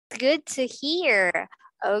good to hear.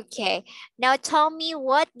 Okay, now tell me,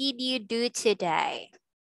 what did you do today?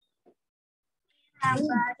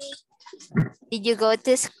 Did you go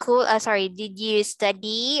to school? Sorry, did you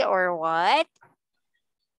study or what?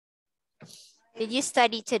 Did you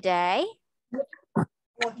study today?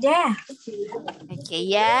 Yeah. Okay,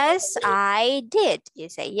 yes, I did. You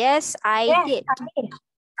say, yes, I did.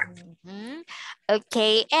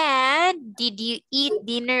 Okay, and did you eat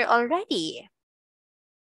dinner already?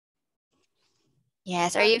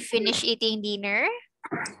 Yes, are you finished eating dinner?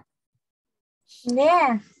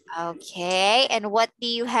 Yeah. Okay, and what do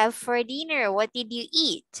you have for dinner? What did you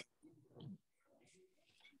eat?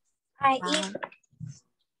 I eat.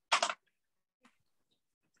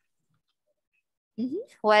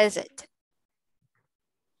 What is it?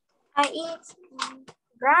 I eat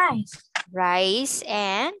rice. Rice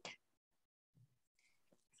and?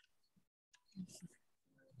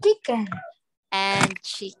 Chicken. And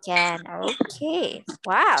chicken. Okay.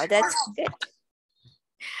 Wow, that's good.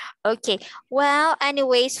 Okay. Well,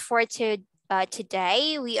 anyways, for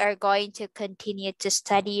today, we are going to continue to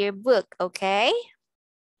study your book, okay?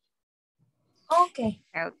 Okay.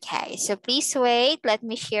 Okay, so please wait. Let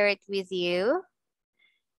me share it with you.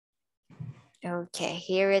 Okay,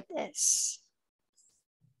 here it is.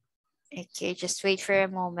 Okay, just wait for a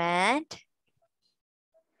moment.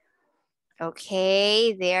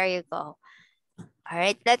 Okay, there you go. All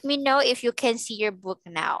right, let me know if you can see your book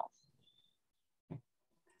now.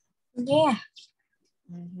 Yeah.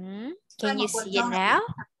 Can you see it now?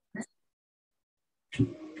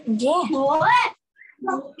 Yeah.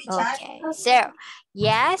 Okay, so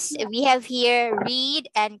yes, we have here read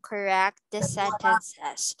and correct the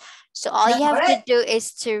sentences. So all you have to do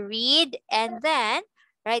is to read, and then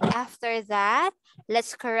right after that,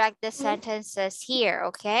 let's correct the sentences here,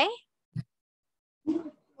 okay?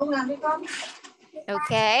 Okay?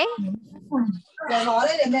 Okay.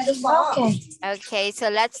 Okay, so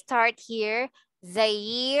let's start here. The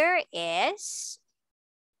year is?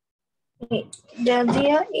 The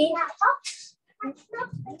year is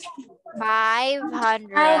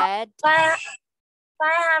 591.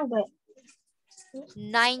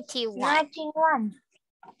 591.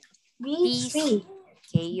 B3.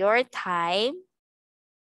 Okay, your time.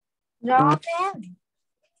 Your pen.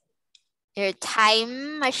 Your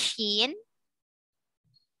time machine.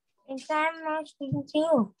 In time machine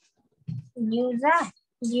too. You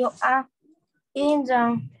are in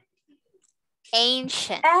the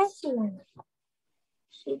Ancient.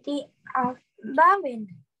 City of Babylon.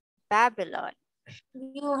 Babylon.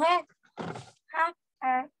 You have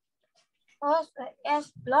an also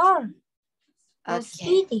explore the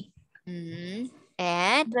city. And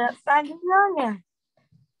the Babylonian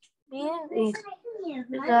built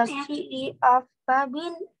the city of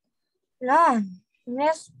Babylon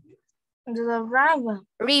next the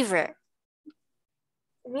river.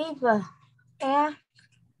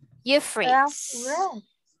 Euphrates.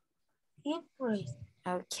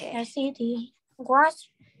 Okay. The city was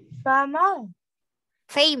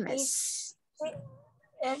famous.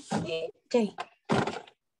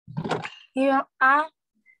 Here are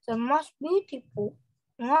the most beautiful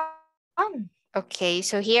one. Okay,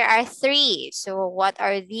 so here are three. So what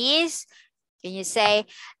are these? Can you say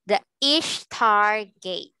the Ishtar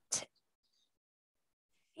Gate?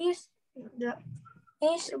 Is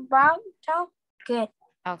about to get.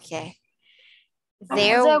 Okay.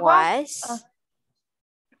 There was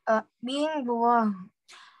being born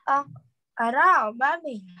around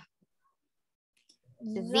Babylon.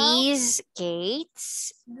 These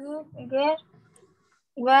gates were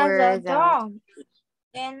the door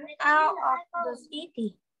and out of the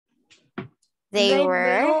city. They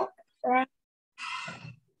were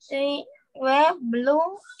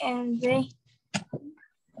blue and they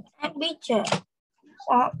had picture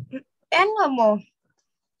of animal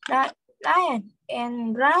like lion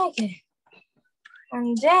and dragon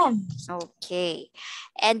and them. okay.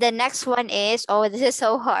 And the next one is, oh, this is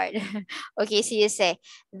so hard. Okay, so you say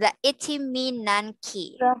the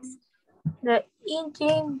Itiminanki. The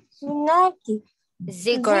Itiminanki.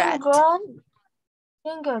 Ziggurat.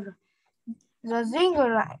 The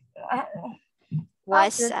ziggurat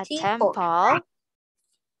was a temple.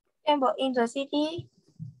 Temple in the city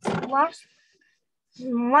was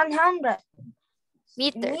 100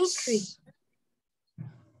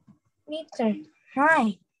 meters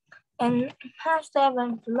high and has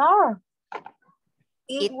 7 floors.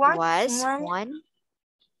 It was one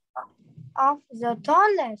of the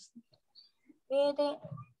tallest building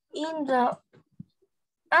in the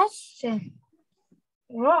ancient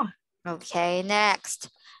world. Okay, next.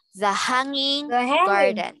 The hanging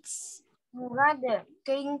gardens.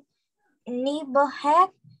 King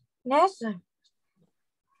Nebuchadnezzar.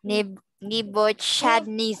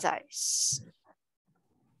 Nebuchadnezzar's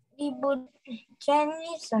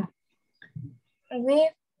Nebuchadnezzar with the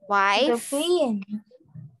wife. queen.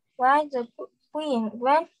 While the queen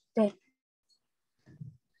granted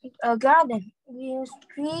a garden with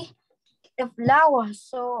tree of flowers,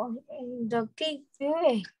 so the king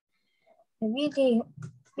created a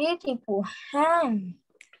beautiful garden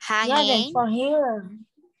Hanging for her,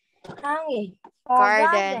 hanging or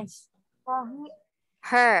garden gardens. for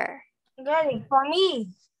Her. garden for me,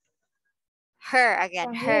 Her again.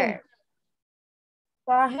 for him, Her.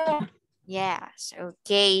 for her. Yes.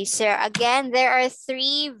 Okay. So again, there are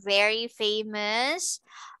three very famous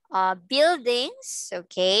buildings.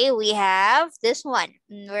 Okay. We have this one.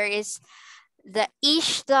 Where is the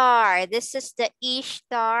Ishtar? This is the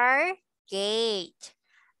Ishtar Gate.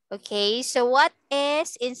 Okay. So what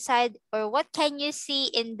is inside, or what can you see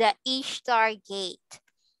in the Ishtar Gate?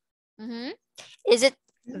 Is it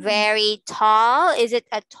very tall? Is it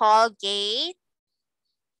a tall gate?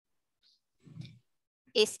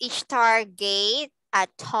 Is Ishtar Gate a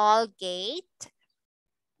tall gate?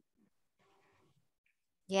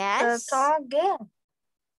 The Yes. tall gate.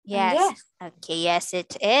 Yes. Yes. Okay, yes,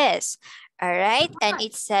 it is. All right. And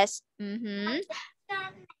it says,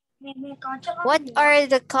 what are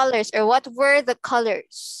the colors, or what were the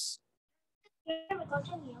colors?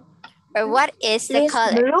 Or what is the It's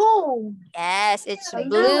color? blue. Yes, it's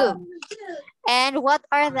blue. And what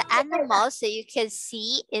are the animals that you can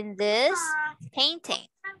see in this painting?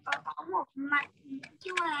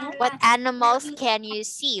 What animals can you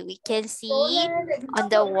see? We can see on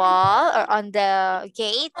the wall or on the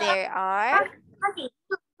gate there are,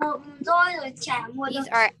 these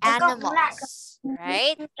are animals,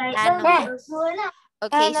 right? Animals.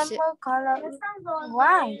 Okay, so Animal color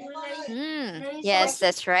white. yes,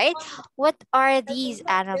 that's right. What are these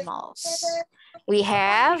animals? We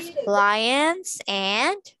have lions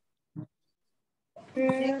and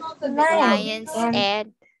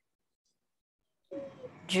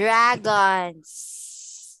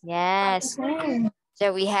dragons. Yes.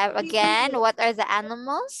 So we have again, what are the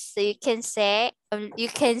animals? So you can say, you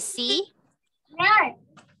can see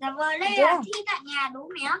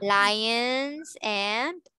lions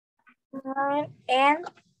and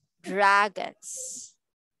dragons.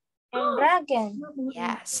 Dragon.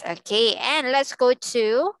 Yes, okay. And let's go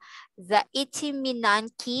to the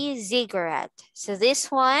Itiminanki ziggurat. So this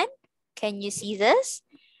one, can you see this?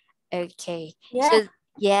 Okay. Yeah. So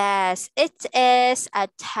yes, it is a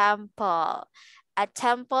temple. A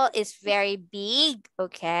temple is very big,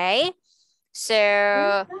 okay?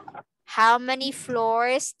 So how many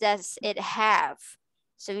floors does it have?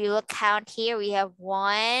 So we will count here. We have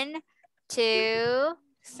 1, 2,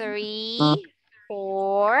 3,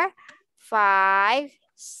 4, 5,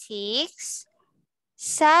 6,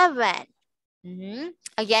 7.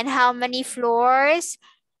 Again, how many floors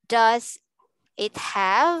does it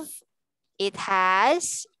have? It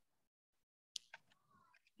has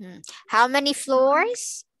how many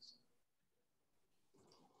floors?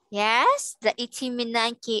 Yes, the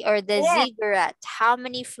Itiminanki or the ziggurat. How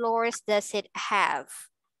many floors does it have?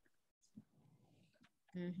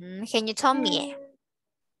 Can you tell me?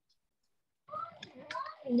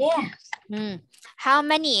 Yes. How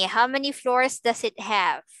many floors does it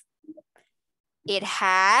have? It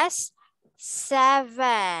has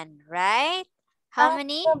 7, right? How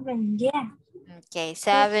many? 7, yeah. Okay,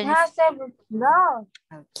 7. It has 7 floors.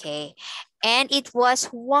 Okay. And it was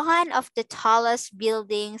one of the tallest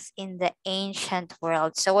buildings in the ancient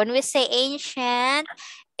world. So when we say ancient,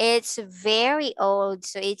 it's very old.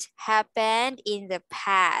 So it happened in the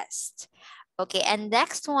past. Okay, and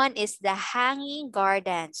next one is the hanging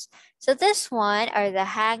gardens. So this one are the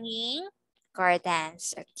hanging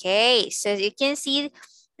gardens. Okay, so you can see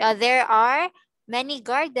there are many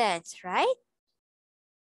gardens, right?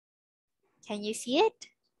 Can you see it?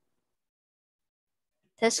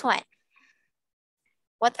 This one.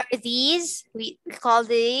 What are these? We call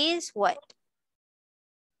these what?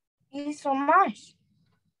 It's so much.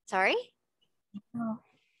 Sorry? Oh.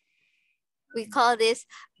 We call this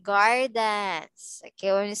gardens.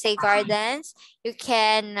 Okay, when you say gardens, you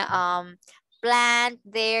can plant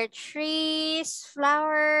their trees,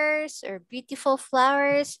 flowers, or beautiful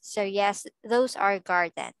flowers. So yes, those are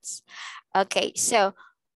gardens. Okay, so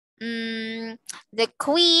the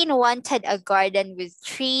queen wanted a garden with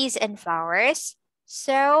trees and flowers.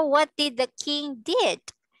 So what did the king did?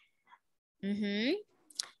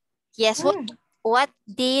 Yes, what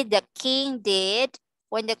did the king did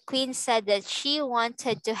when the queen said that she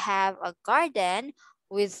wanted to have a garden?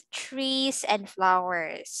 with trees and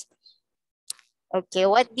flowers. Okay,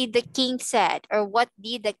 what did the king said, or what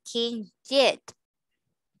did the king did?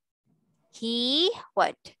 He,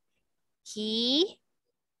 what? He,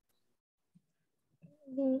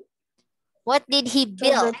 what did he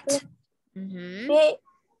build? The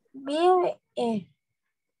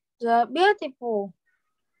beautiful.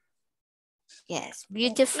 Yes,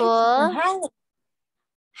 beautiful Hanging.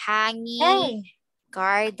 hanging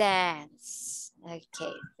gardens.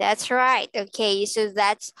 Okay, that's right. Okay, so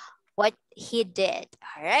that's what he did.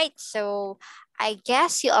 All right, so I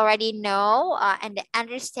guess you already know and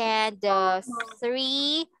understand the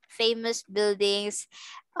three famous buildings,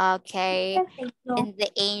 okay, in the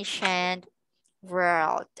ancient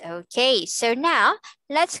world. Okay, so now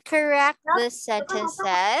let's correct the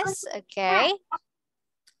sentences. Okay,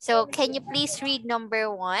 so can you please read number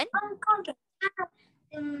 1?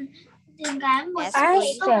 Yes,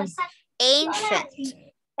 please. Ancient.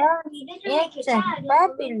 Ancient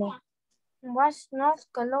Babylon was not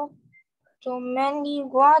close to many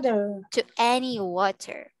water. To any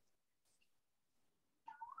water.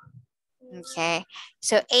 Okay,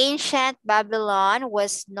 so ancient Babylon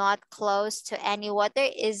was not close to any water.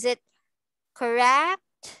 Is it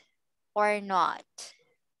correct or not?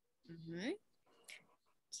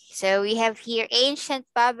 So we have here ancient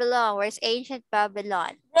Babylon. Where's ancient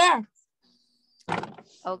Babylon? Yes.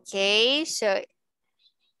 Okay, so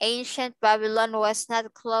ancient Babylon was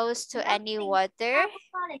not close to any water.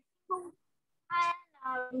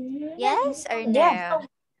 Yes or no? Yes.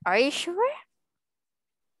 Are you sure?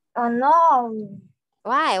 No.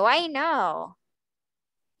 Why? Why no?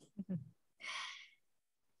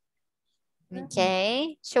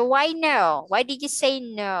 Okay, so why no? Why did you say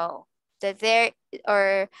no? That there,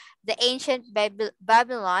 or the ancient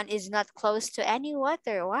Babylon is not close to any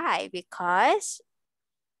water. Why? Because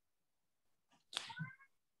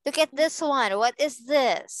look at this one. What is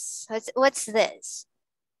this? What's this?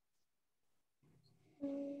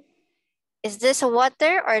 Is this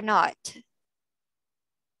water or not?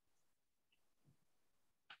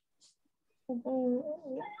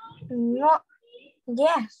 No.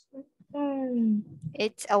 Yes.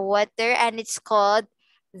 It's a water and it's called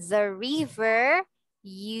the river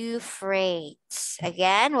Euphrates.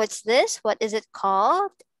 Again, what's this? What is it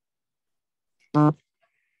called?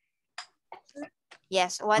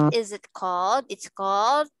 Yes, what is it called? It's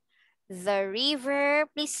called the river,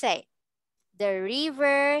 please say, the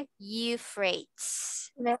river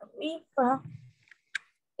Euphrates. The river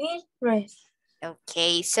Euphrates.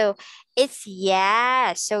 Okay, so it's,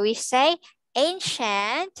 yeah, so we say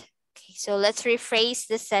ancient. Okay, so let's rephrase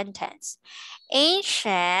the sentence.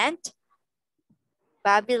 Ancient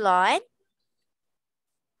Babylon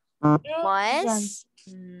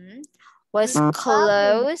was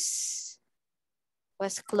close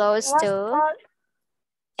to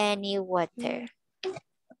any water.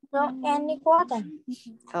 Any water.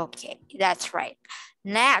 Okay, that's right.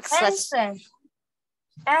 Next, let's.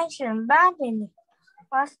 Ancient Babylon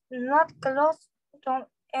was not close to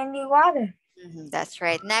any water. That's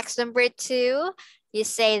right. Next, number 2, you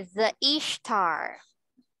say the Ishtar.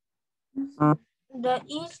 The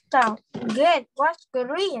Ishtar gate was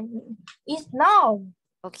green. It's now.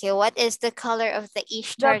 Okay, what is the color of the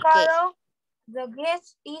Ishtar gate? The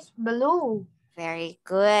gate is blue. Very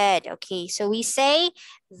good. Okay, so we say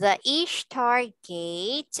the Ishtar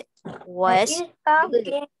gate was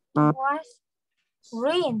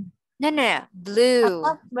green. No, blue.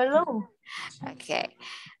 Blue. Okay,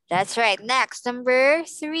 that's right. Next, number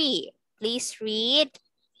 3. Please read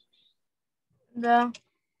the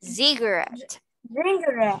ziggurat.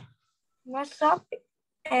 Ziggurat was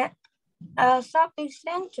a shopping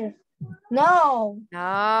center. No.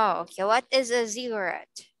 No. Okay, what is a ziggurat?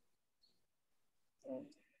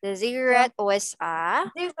 The ziggurat was a?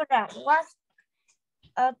 Ziggurat was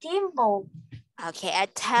a temple. Okay, a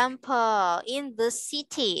temple in the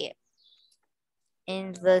city.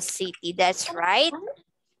 In the city, that's right.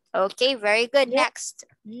 Okay, very good. Next,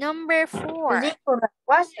 number 4. Ziggurat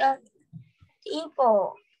was a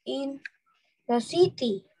temple in the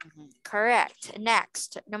city. Correct.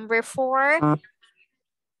 Next, number 4.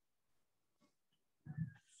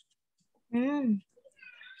 The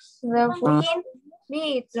queen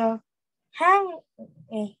beat the hanging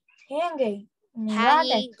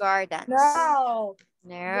gardens. No.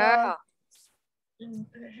 No.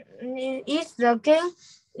 It's the king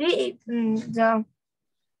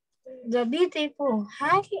the beautiful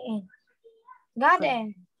hanging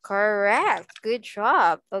garden. Correct. Good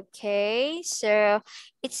job. Okay, so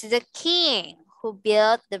it's the king who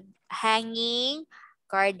built the hanging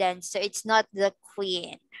garden. So it's not the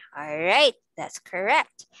queen. All right, That's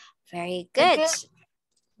correct. Very good.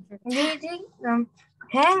 Reading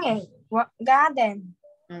hanging garden.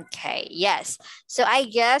 Okay, yes. So I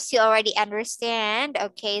guess you already understand,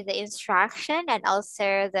 okay, the instruction and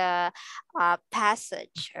also the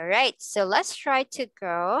passage. All right, so let's try to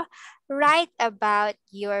go write about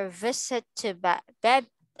your visit to Babylon.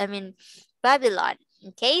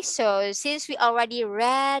 Okay, so since we already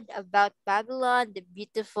read about Babylon, the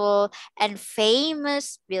beautiful and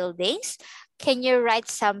famous buildings, can you write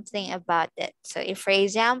something about it? So if, for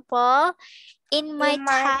example, in my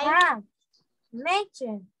time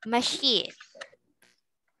machine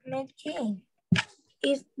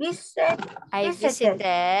is I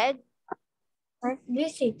visited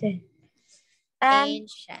and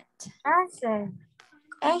ancient.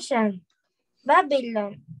 ancient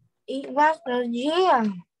Babylon. It was the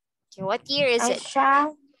year Okay, what year is I it?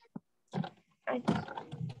 shall.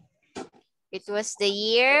 It was the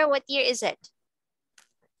year. What year is it?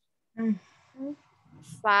 The year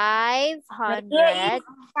 500. is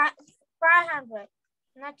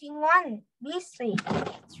 591 BC.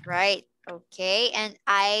 That's right. Okay, and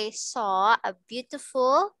I saw a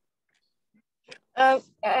beautiful. I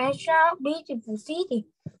shall beautiful city.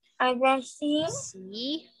 I will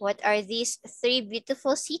See, what are these three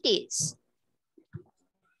beautiful cities?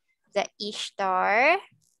 The Ishtar.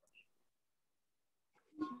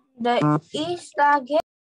 the Easter gate.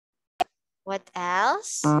 What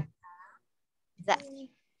else? The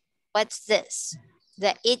what's this?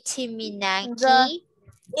 The The Itiminaki.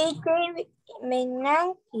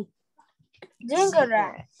 Itiminaki Ziggurat.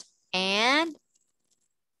 ziggurat. And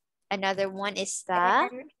another one is the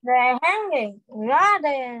And the hanging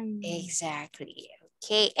garden. exactly.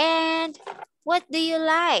 Okay, and what do you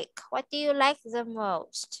like? What do you like the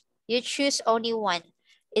most? You choose only one.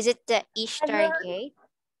 Is it the Ishtar Gate?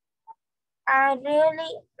 I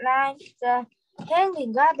really like the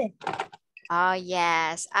hanging garden. Oh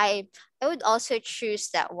yes, I would also choose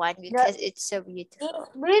that one because it's so beautiful. It's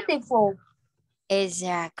beautiful.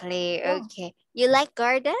 Exactly. Yeah. Okay. You like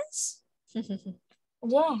gardens?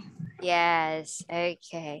 Yeah. Yes.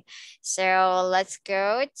 Okay. So let's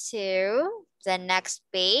go to the next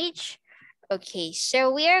page. Okay,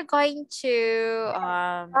 so we are going to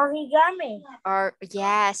Origami. or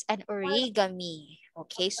yes, an origami.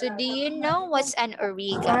 Okay, so do you know what's an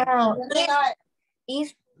origami?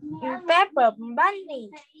 It's pepper bunny,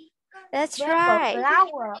 That's pepper right.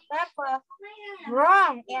 flower, pepper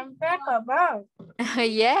brown, and pepper bird.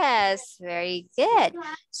 Yes, very good.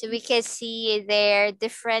 So we can see there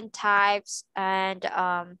different types and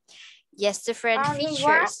yes, different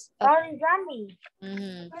features of Origami.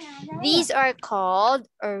 these are called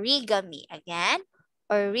origami. Again,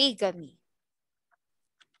 origami.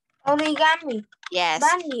 Origami. Yes.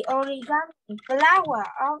 Bunny, origami, flower,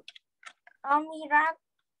 omira,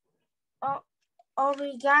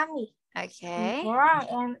 origami. Okay. Brown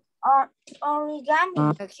and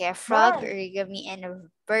origami. Okay, a frog, Bird. origami, and a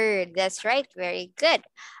bird. That's right. Very good.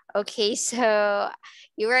 Okay, so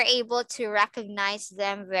you were able to recognize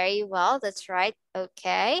them very well. That's right.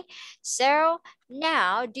 Okay. So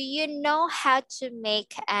now, do you know how to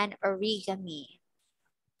make an origami?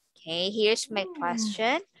 Okay, here's my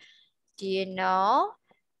question. Do you know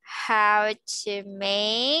how to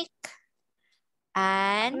make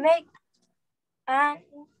an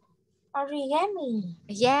Origami.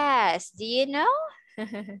 yes, do you know?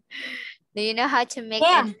 Do you know how to make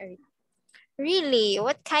Yeah. an origami? Really?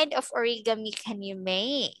 What kind of origami can you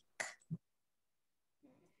make?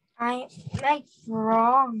 I make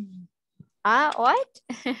wrong. What?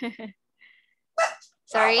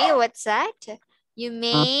 Sorry, what's that? You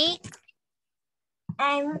make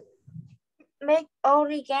I make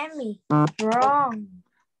origami wrong.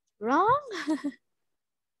 wrong?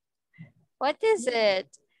 What is it?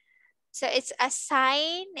 So it's a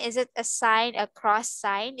sign? Is it a sign, a cross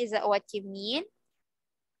sign? Is that what you mean?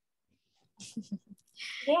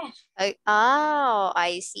 Yes. Oh,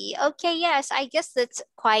 I see. Okay, yes, I guess that's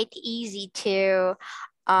quite easy to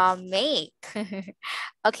make.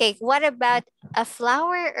 Okay, what about a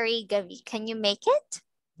flower origami? Can you make it?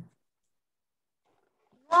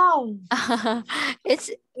 No. It's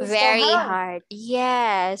It's so very hard. hard.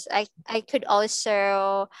 Yes, I could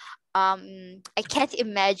also I can't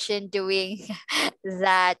imagine doing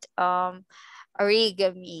that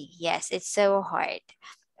origami. Yes, it's so hard.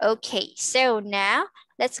 Okay, so now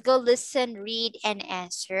let's go listen, read, and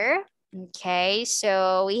answer. Okay,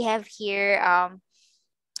 so we have here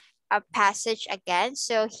a passage again.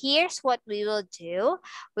 So here's what we will do.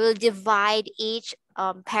 We'll divide each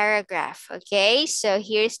paragraph. Okay, so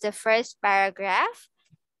here's the first paragraph.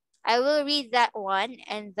 I will read that one,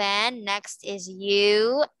 and then next is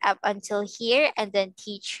you up until here, and then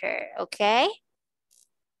teacher, okay?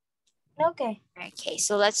 Okay. Okay,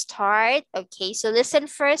 so let's start. Okay, so listen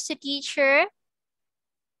first to teacher.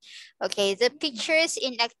 Okay, the pictures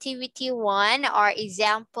in activity 1 are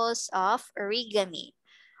examples of origami.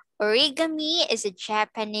 Origami is a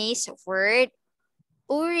Japanese word.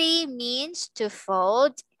 Uri means to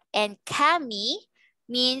fold, and kami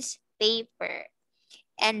means paper.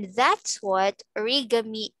 And that's what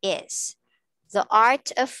origami is. The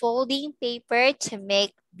art of folding paper to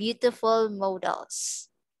make beautiful models.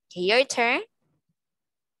 Okay, your turn.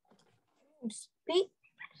 Speak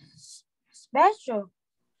special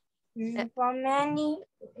No, for many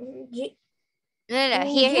here.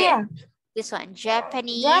 yeah, This one,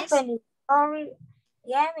 Japanese. Japanese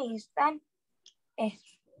origami stand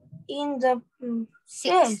in the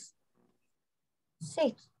Six.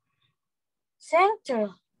 sixth century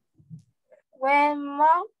when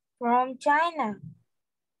monks from China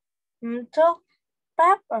took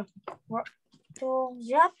paper to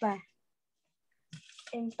Japan.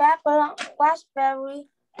 And paper was very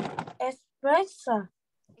expensive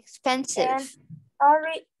and Expensive.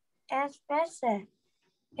 ori expensive,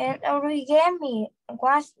 and origami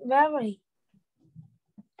was very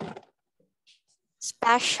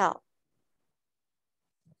Special.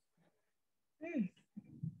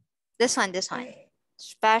 This one.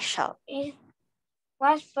 Special. it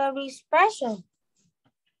was very special.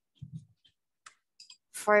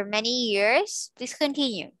 For many years. Please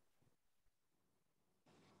continue.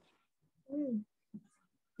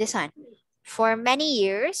 This one. For many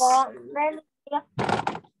years. For many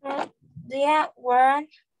years, there were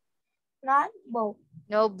not books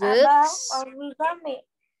No about books origami,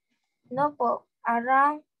 no book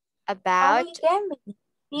around about origami.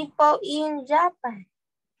 People in Japan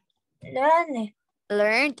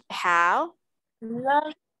learned how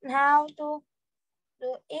learn how to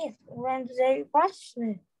do it when they watch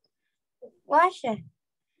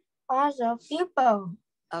other people.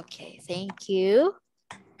 Okay, thank you.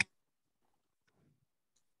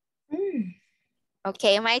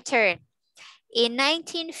 Okay, my turn. In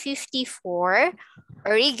 1954,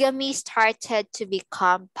 origami started to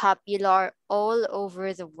become popular all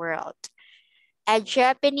over the world. A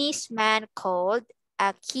Japanese man called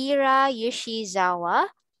Akira Yoshizawa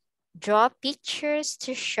drew pictures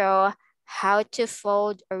to show how to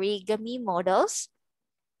fold origami models.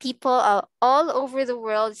 People all over the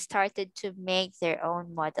world started to make their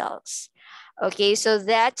own models. Okay, so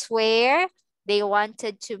that's where they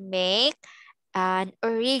wanted to make an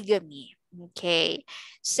origami. Okay,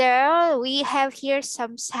 so we have here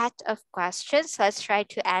some set of questions. Let's try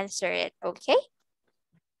to answer it, okay?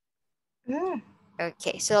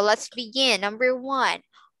 Okay, so let's begin. Number 1,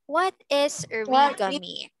 what is What is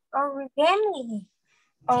origami? origami?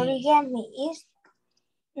 Okay. Origami is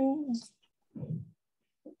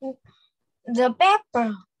the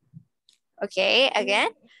paper. Okay, again,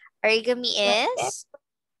 origami The is?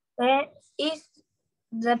 paper is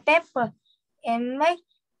the paper and make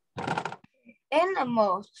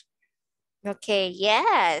animals. Okay,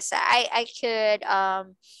 yes, I could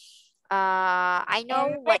I know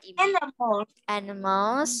And what make you mean. animals.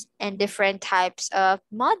 Animals and different types of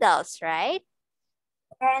models, right?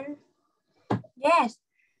 And yes,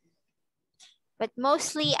 But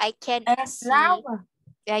mostly I can and see, flower.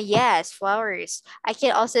 yes, flowers. I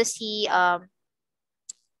can also see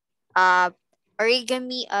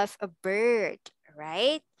origami of a bird,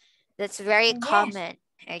 right? That's very Yes. common.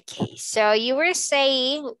 Okay, so you were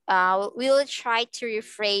saying we will try to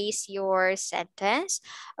rephrase your sentence.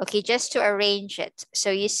 Okay, just to arrange it.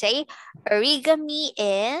 So you say origami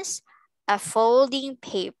is a folding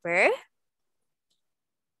paper.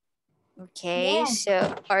 Okay, Yes.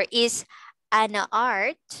 so or is an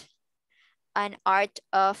art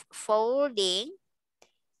of folding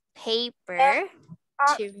paper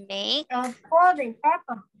to make, Folding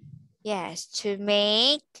paper. yes, to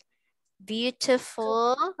make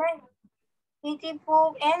beautiful Make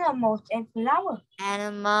beautiful animals and flowers.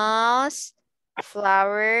 animals,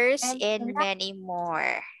 flowers, And and many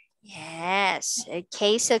more. Yes.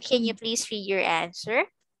 Okay, so can you please read your answer?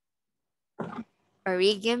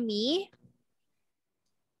 Origami.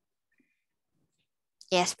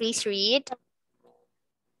 Yes, please read.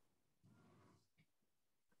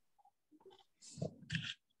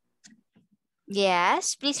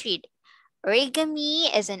 Yes, please read. Origami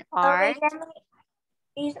is an art. origami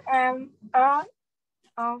is an art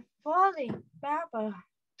of folding paper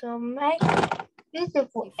to make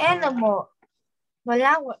beautiful animal,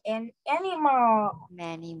 flower, and animal.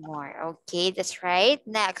 Many more. Okay, that's right.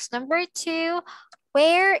 Next, number 2.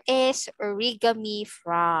 Where is origami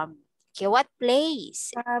from? Okay, what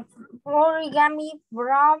place? Origami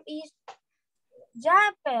from is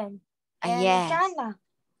Japan and Yes. China.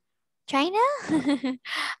 China?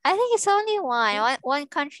 I think it's only one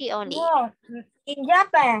country only. No, in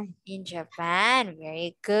Japan. In Japan.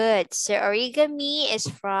 Very good. So origami is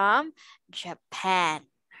from Japan.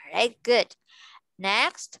 All right, good.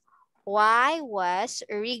 Next, why was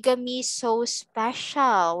origami so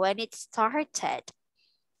special when it started?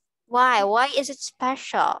 Why? Why is it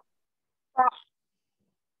special?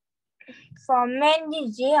 For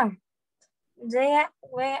many years, there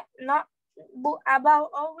were not books about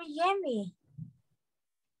origami.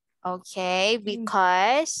 Okay,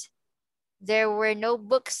 because there were no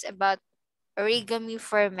books about origami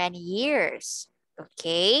for many years.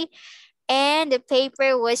 Okay, and the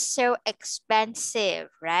paper was so expensive,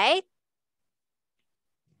 right?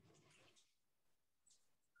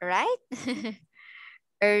 Right?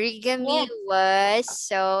 Origami Yes, was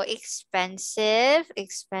so expensive,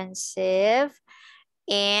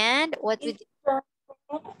 and what we it's uh,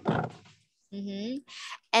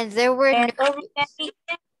 and there were no and origami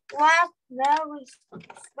was very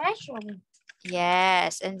special.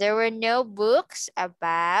 yes, and there were no books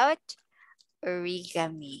about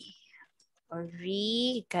origami.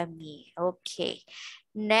 Origami. Okay.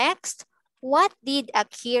 Next, what did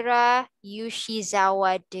Akira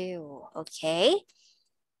Yoshizawa do? Okay.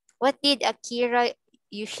 What did Akira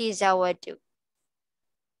Yoshizawa do?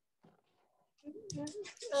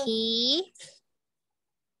 He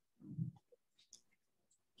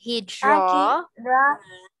draw. Akira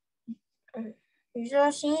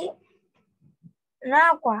Yoshi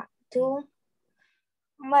Nawa to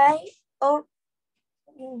make or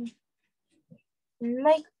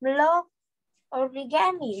make block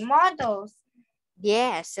origami models.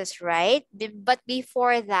 Yes, that's right. But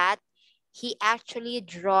before that, he actually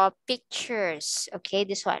draw pictures. Okay,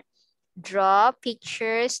 this one. Draw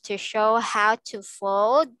pictures to show how to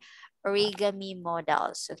fold origami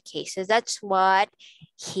models. Okay, so that's what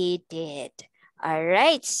he did. All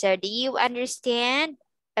right, so do you understand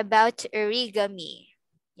about origami?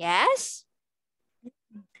 Yes?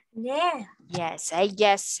 Yeah. Yes, I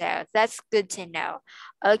guess so. That's good to know.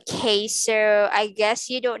 Okay, so I guess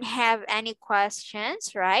you don't have any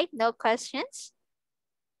questions, right? No questions?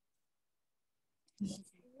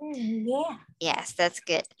 Yeah. Yes, that's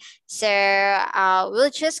good. So we'll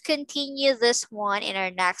just continue this one in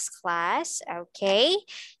our next class. Okay.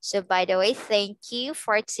 So by the way, thank you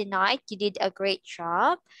for tonight. You did a great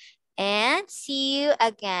job. And see you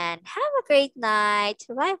again. Have a great night.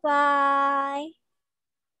 Bye-bye.